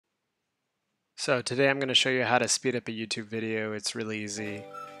So today I'm going to show you how to speed up a YouTube video. It's really easy.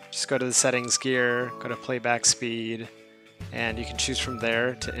 Just go to the settings gear, go to playback speed, and you can choose from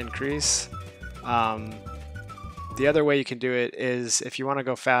there to increase. The other way you can do it is if you want to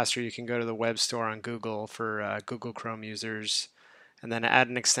go faster, you can go to the web store on Google for Google Chrome users, and then add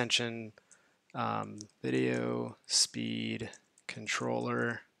an extension, video speed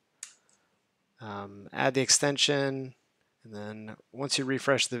controller. Add the extension, and then once you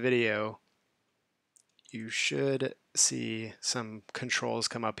refresh the video, you should see some controls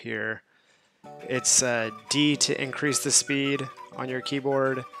come up here. It's D to increase the speed on your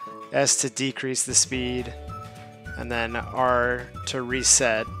keyboard, S to decrease the speed, and then R to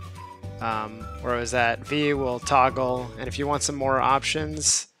reset. Where it was at, V will toggle, and if you want some more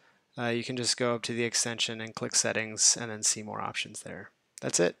options, you can just go up to the extension and click settings and then see more options there.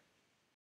 That's it.